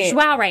favorites. Right. She's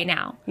wow right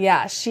now.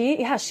 Yeah,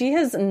 she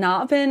has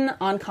not been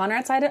on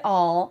Conrad's side at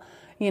all,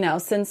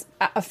 since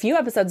a few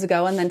episodes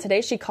ago. And then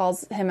today she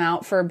calls him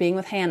out for being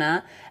with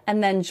Hannah.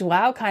 And then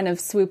Joao kind of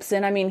swoops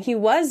in. I mean, he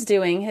was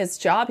doing his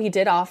job. He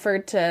did offer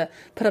to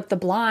put up the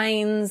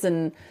blinds,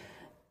 and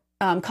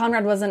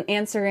Conrad wasn't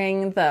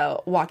answering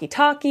the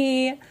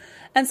walkie-talkie.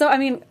 And so, I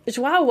mean,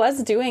 Joao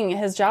was doing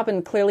his job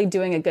and clearly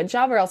doing a good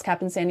job, or else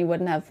Captain Sandy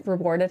wouldn't have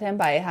rewarded him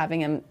by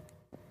having him.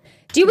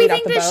 Do we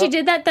think that she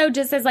did that, though,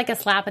 just as like a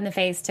slap in the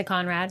face to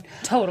Conrad?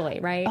 Totally,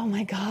 right? Oh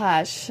my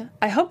gosh.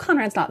 I hope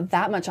Conrad's not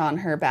that much on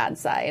her bad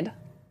side.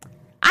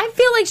 I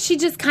feel like she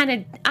just kind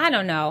of, I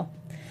don't know.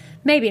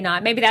 Maybe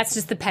not. Maybe that's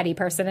just the petty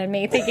person in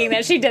me thinking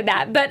that she did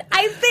that. But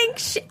I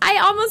think I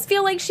almost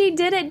feel like she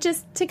did it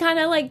just to kind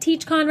of like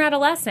teach Conrad a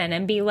lesson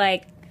and be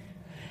like.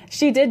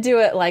 She did do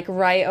it like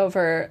right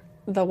over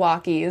the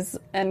walkies,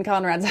 and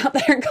Conrad's out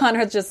there, and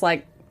Conrad's just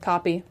like,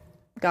 copy,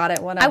 got it,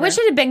 whatever. I wish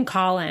it had been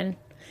Colin.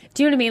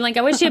 Do you know what I mean? Like,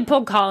 I wish she had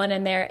pulled Colin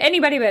in there.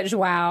 Anybody but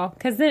Joao,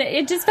 because then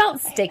it just felt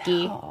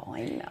sticky.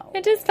 I know.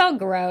 It just felt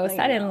gross.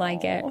 I didn't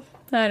like it.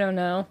 I don't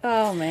know.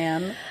 Oh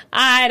man.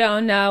 I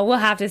don't know. We'll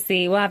have to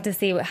see. We'll have to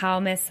see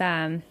how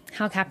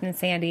how Captain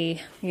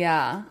Sandy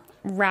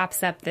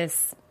wraps up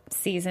this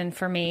season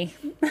for me.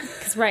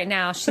 Because right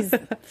now she's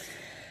got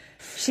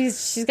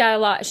a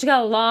lot. She's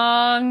got a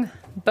long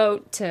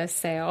boat to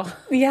sail.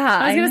 Yeah,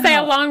 I was going to say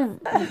a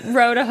long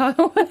road to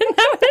home.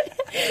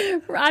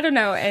 I don't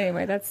know.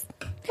 Anyway,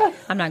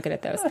 I'm not good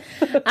at those.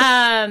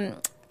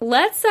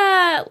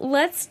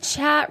 Let's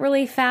chat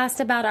really fast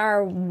about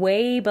our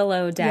way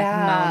below deck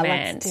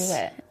moment. Let's do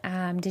it.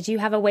 Did you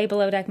have a way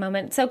below deck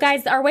moment? So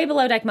guys, our way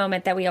below deck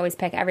moment that we always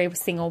pick every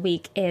single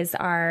week is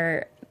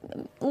our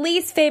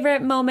least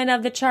favorite moment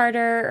of the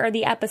charter or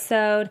the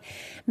episode.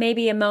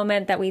 Maybe a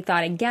moment that we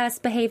thought a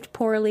guest behaved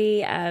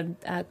poorly,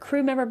 a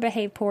crew member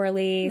behaved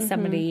poorly,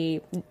 somebody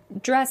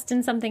dressed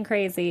in something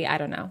crazy. I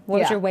don't know.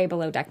 What was your way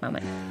below deck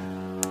moment?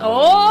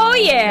 Oh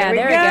yeah,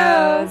 there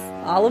it goes.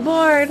 All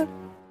aboard.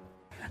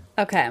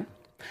 Okay.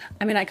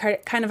 I mean, I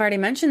kind of already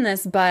mentioned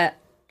this, but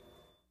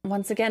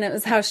once again, it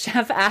was how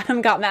Chef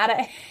Adam got mad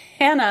at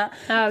Hannah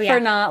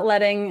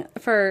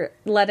for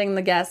letting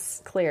the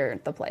guests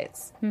clear the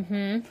plates.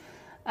 Mm-hmm.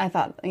 I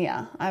thought,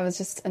 I was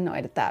just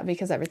annoyed at that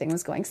because everything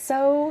was going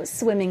so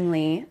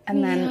swimmingly,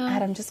 and then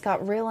Adam just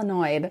got real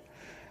annoyed.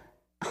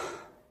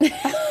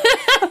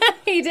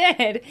 He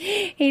did.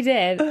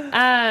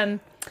 I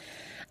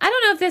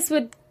don't know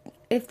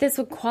if this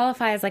would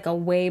qualify as like a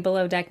way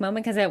below deck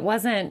moment, because it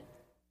wasn't.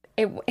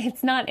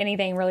 It's not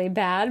anything really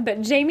bad,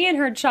 but Jamie and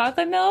her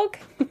chocolate milk,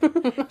 she loves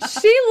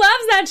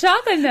that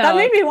chocolate milk. That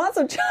made me want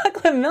some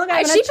chocolate milk.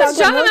 She puts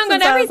chocolate milk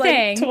on everything.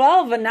 I was like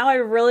 12, but now I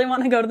really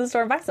want to go to the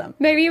store and buy some.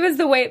 Maybe it was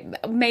the way.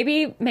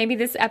 Maybe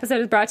this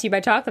episode is brought to you by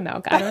chocolate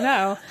milk. I don't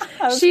know.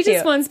 She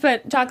just wants to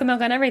put chocolate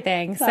milk on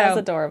everything. That was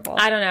adorable.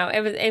 I don't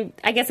know.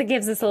 I guess it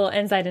gives us a little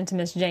insight into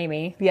Miss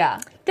Jamie. Yeah.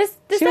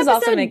 She was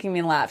also making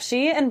me laugh.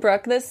 She and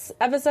Brooke this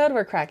episode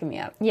were cracking me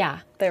up.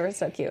 Yeah. They were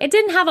so cute. It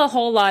didn't have a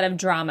whole lot of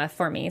drama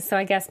for me, so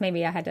I guess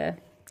maybe I had to.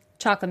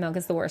 Chocolate milk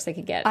is the worst I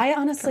could get. I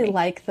honestly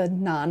like the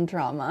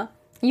non-drama.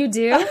 You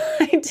do?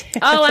 I do.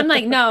 Oh, I'm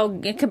like, no,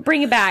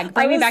 bring it back.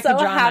 Bring me back to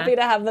drama. I was so happy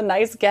to have the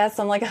nice guests.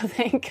 I'm like, oh,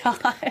 thank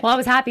God. Well, I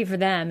was happy for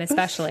them,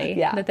 especially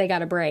that they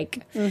got a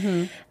break.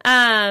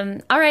 Mm-hmm.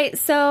 All right,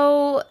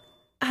 so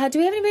do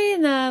we have anybody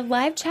in the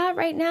live chat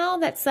right now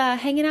that's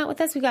hanging out with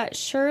us? We got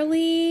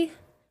Shirley,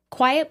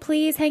 Quiet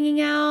Please,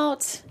 hanging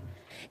out.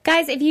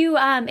 Guys, if you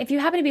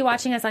happen to be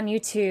watching us on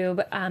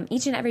YouTube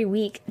each and every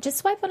week, just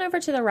swipe on over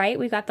to the right.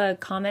 We've got the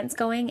comments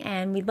going,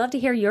 and we'd love to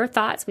hear your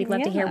thoughts. We'd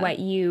love to hear what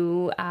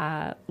you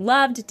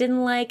loved,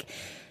 didn't like.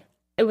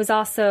 It was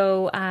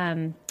also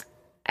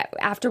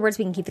afterwards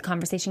we can keep the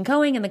conversation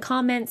going in the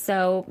comments.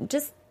 So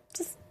just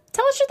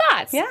tell us your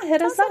thoughts. Yeah,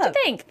 hit us up. What you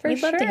think?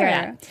 We'd love to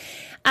hear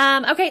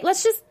that. Okay,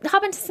 let's just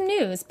hop into some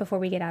news before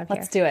we get out of here.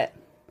 Let's do it.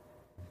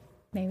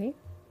 Maybe.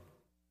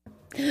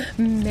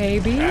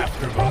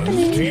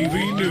 AfterBuzz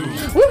TV News.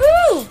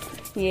 Woohoo!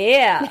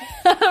 Yeah.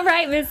 All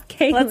right, Miss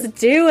Kate. Let's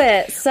do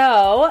it.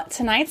 So,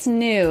 tonight's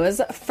news,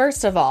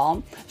 first of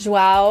all,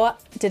 Joao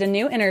did a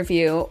new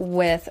interview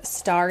with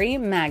Starry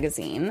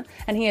Magazine,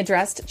 and he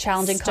addressed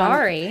challenging...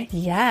 Starry?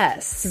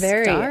 Yes.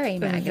 Starry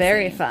Magazine.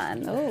 Very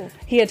fun. Oh.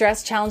 He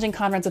addressed challenging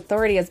Conrad's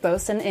authority as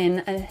bosun in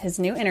his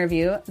new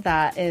interview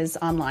that is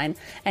online,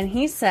 and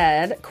he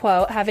said,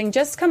 quote, having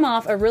just come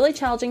off a really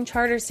challenging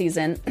charter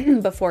season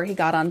before he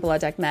got on Below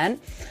Deck Men,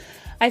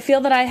 I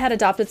feel that I had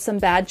adopted some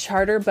bad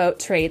charter boat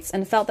traits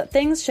and felt that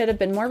things should have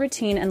been more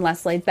routine and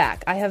less laid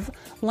back. I have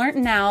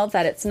learned now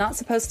that it's not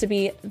supposed to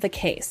be the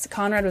case.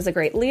 Conrad was a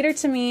great leader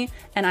to me,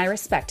 and I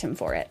respect him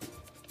for it.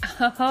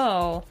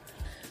 Oh.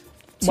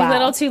 Too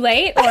little, too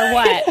late, or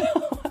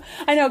what?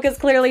 I know, because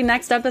clearly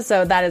next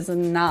episode, that is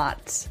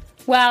not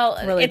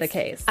really the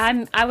case.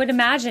 I would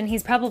imagine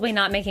he's probably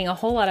not making a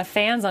whole lot of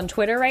fans on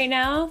Twitter right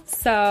now.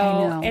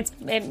 So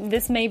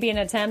this may be an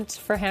attempt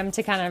for him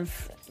to kind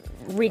of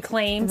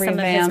reclaim some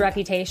of his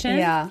reputation.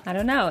 Yeah. I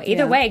don't know.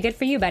 Either way, good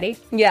for you, buddy.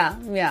 Yeah.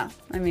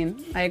 I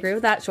mean, I agree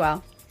with that,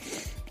 Joelle.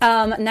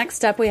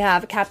 Next up, we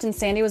have Captain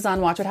Sandy was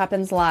on Watch What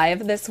Happens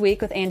Live this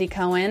week with Andy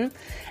Cohen.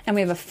 And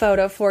we have a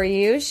photo for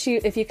you.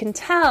 If you can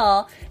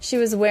tell, she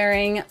was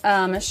wearing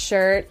a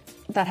shirt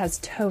that has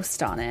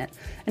toast on it.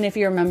 And if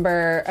you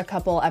remember a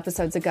couple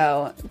episodes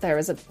ago, there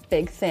was a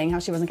big thing how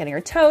she wasn't getting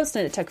her toast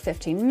and it took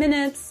 15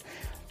 minutes.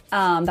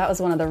 That was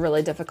one of the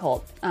really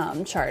difficult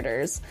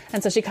charters.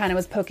 And so she kind of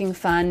was poking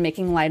fun,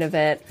 making light of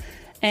it.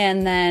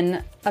 And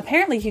then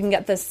apparently you can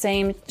get the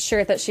same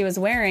shirt that she was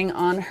wearing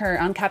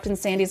on Captain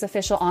Sandy's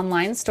official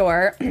online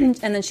store. And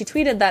then she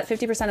tweeted that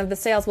 50% of the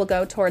sales will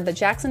go toward the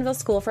Jacksonville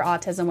School for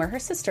Autism where her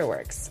sister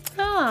works. Aww.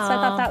 So I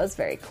thought that was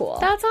very cool.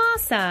 That's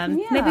awesome.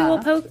 Yeah. Maybe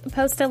we'll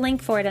post a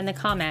link for it in the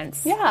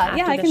comments. Yeah,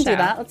 I can do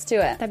that. Let's do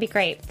it. That'd be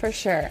great. For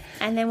sure.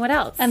 And then what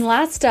else? And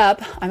last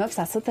up, I'm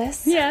obsessed with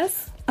this.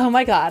 Yes. Oh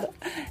my God.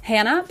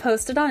 Hannah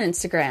posted on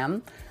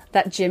Instagram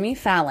that Jimmy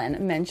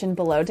Fallon mentioned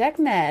Below Deck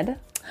Med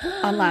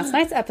on last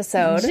night's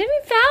episode. Jimmy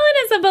Fallon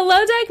is a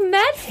Below Deck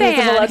Med fan.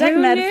 He's a Below Deck Who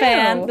Med knew?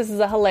 fan. This is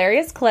a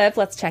hilarious clip.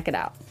 Let's check it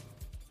out.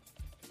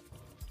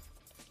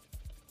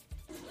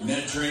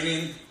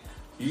 Mediterranean.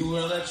 You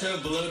know that show,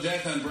 Below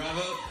Deck on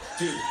Bravo?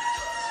 Dude,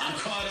 I'm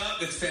caught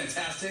up. It's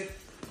fantastic.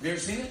 Have you ever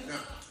seen it? No.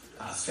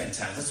 Oh, it's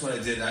fantastic. That's what I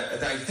did.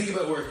 I think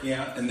about working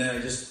out, and then I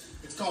just...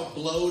 It's called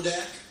Below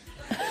Deck.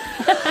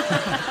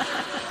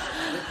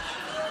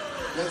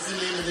 What's the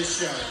name of this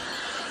show?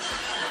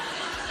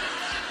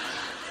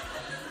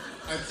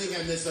 I think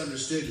I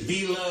misunderstood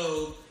you.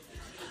 Below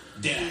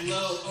Deck.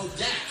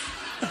 Deck.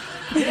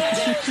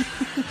 Deck.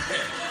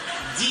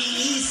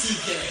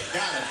 D-E-C-K.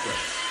 Got it.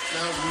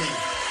 That was me.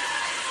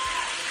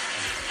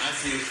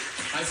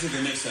 I see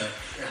the mix-up.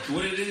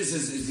 What it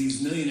is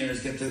these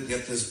millionaires get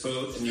this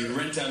boat, and you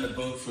rent out the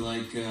boat for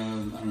like, I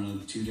don't know,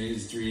 2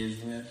 days, 3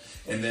 days,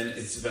 and then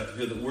it's about the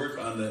people that work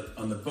on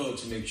the boat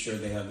to make sure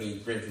they have a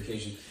great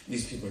vacation. And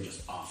these people are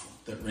just awful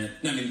that rent.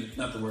 I mean,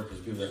 not the workers,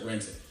 people that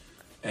rent it.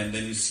 And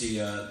then you see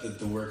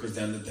the workers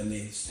down there, then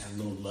they just have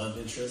little love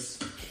interests.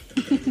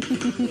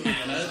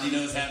 Hannah, do you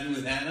know what's happening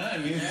with Hannah? I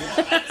mean,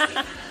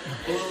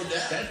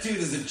 that dude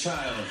is a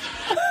child.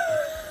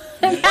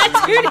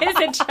 That dude is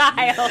a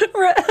child.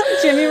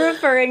 Jimmy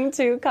referring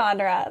to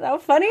Conrad. How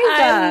funny is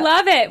that? I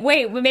love it.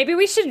 Wait, maybe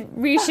we should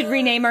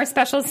rename our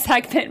special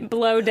segment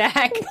Below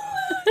Deck.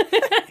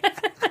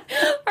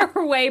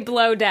 Or Way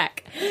Below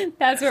Deck.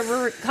 That's what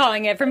we're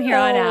calling it from here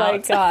on out. Oh my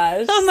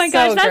gosh. Oh my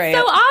gosh, that's great.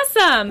 so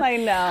awesome. I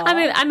know.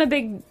 I'm a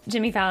big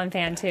Jimmy Fallon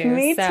fan too.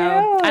 Me so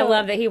too. I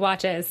love that he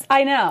watches.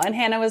 I know. And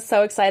Hannah was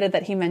so excited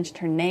that he mentioned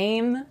her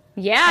name.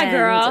 Yeah, and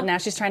girl. Now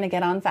she's trying to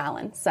get on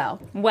Fallon. So,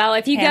 well,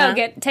 if you Hannah,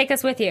 go, take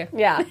us with you.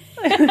 Yeah.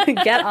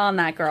 Get on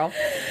that, girl.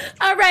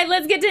 All right,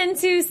 let's get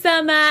into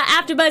some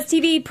AfterBuzz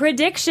TV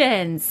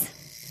predictions.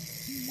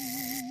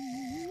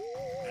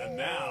 And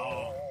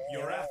now,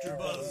 your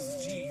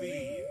AfterBuzz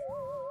TV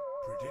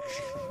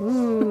prediction.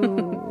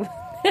 Ooh.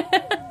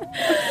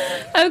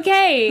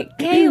 Okay,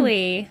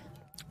 Kaylee,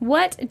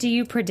 what do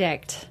you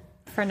predict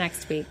for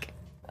next week?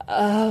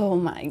 Oh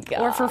my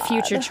God. Or for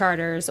future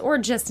charters, or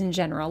just in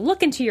general?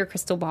 Look into your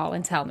crystal ball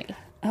and tell me.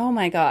 Oh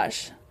my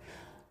gosh.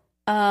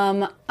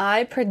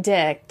 I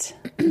predict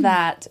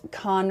that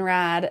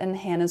Conrad and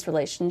Hannah's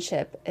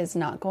relationship is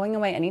not going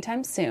away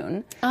anytime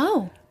soon.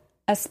 Oh.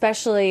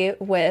 Especially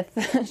with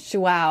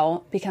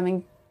Joao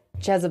becoming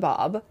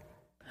Jezebel.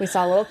 We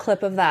saw a little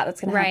clip of that.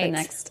 That's going to happen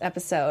next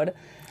episode.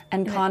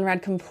 And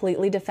Conrad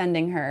completely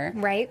defending her.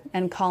 Right.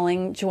 And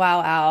calling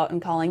Joao out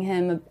and calling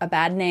him a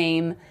bad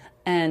name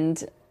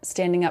and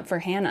standing up for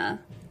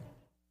Hannah.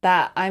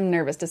 That I'm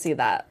nervous to see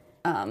that.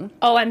 I'm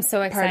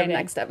so excited. Part of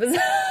next episode.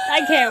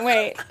 I can't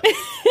wait.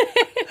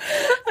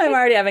 I'm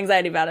already having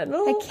anxiety about it.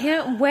 I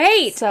can't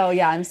wait. So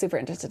yeah, I'm super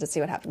interested to see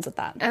what happens with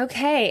that.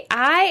 Okay,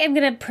 I am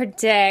going to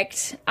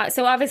predict.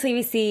 So obviously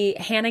we see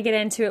Hannah get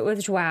into it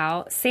with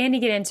Joao, Sandy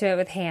get into it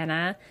with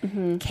Hannah.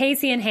 Mm-hmm.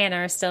 Casey and Hannah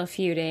are still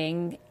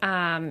feuding.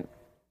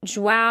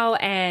 Joao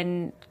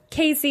and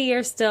Casey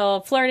are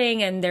still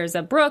flirting, and there's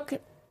a Brooke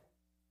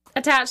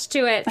attached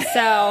to it.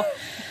 So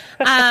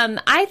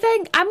I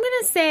think I'm going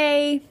to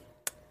say,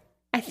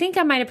 I think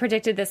I might have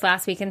predicted this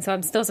last week, and so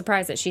I'm still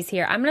surprised that she's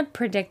here. I'm going to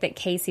predict that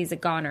Casey's a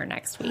goner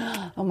next week.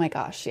 Oh my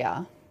gosh,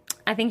 yeah.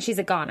 I think she's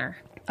a goner.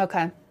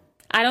 Okay.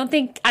 I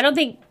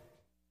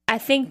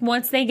think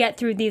once they get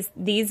through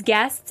these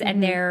guests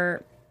and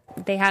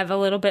they have a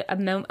little bit a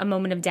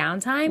moment of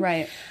downtime.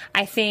 Right.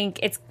 I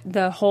think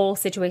the whole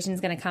situation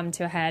is going to come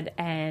to a head,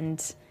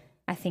 and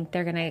I think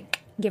they're going to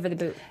give her the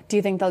boot. Do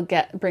you think they'll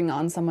bring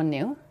on someone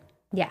new?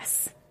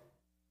 Yes.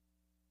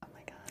 Oh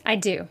my God. I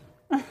do.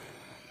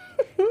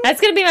 That's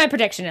going to be my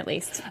prediction, at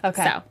least.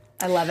 Okay. So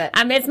I love it.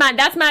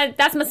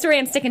 That's my story.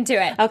 I'm sticking to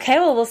it. Okay,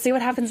 well, we'll see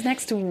what happens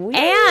next week.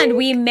 And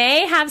we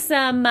may have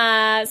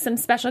some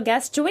special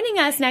guests joining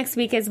us next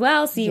week as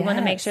well, so you want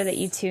to make sure that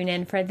you tune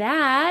in for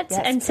that.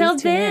 Yes, until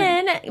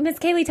then, Miss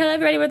Kaylee, tell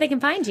everybody where they can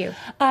find you.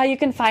 You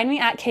can find me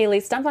at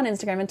Kaylee Stump on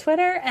Instagram and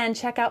Twitter, and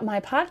check out my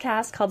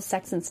podcast called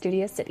Sex and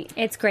Studio City.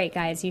 It's great,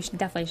 guys. You should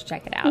definitely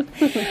check it out.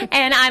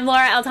 And I'm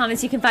Laura L.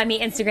 Thomas. You can find me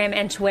Instagram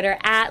and Twitter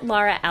at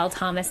Laura L.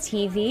 Thomas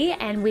TV,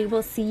 and we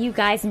will see you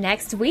guys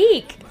next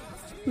week.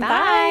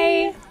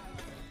 Bye.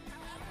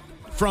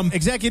 From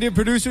executive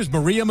producers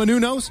Maria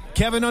Menounos,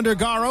 Kevin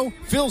Undergaro,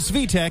 Phil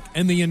Svitek,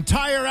 and the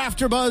entire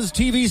AfterBuzz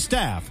TV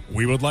staff,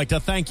 we would like to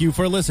thank you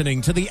for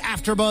listening to the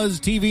AfterBuzz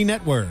TV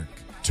network.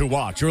 To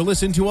watch or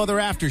listen to other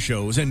after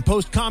shows and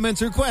post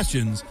comments or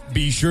questions,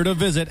 be sure to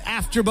visit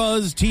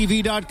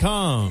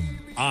AfterBuzzTV.com.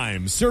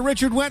 I'm Sir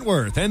Richard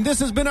Wentworth, and this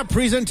has been a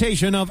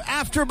presentation of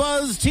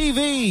AfterBuzz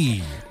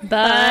TV.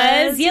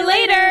 Buzz you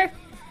later.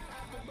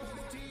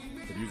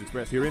 The views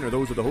expressed herein are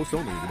those of the hosts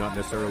only and do not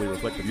necessarily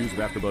reflect the views of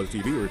AfterBuzz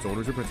TV or its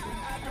owners or principals.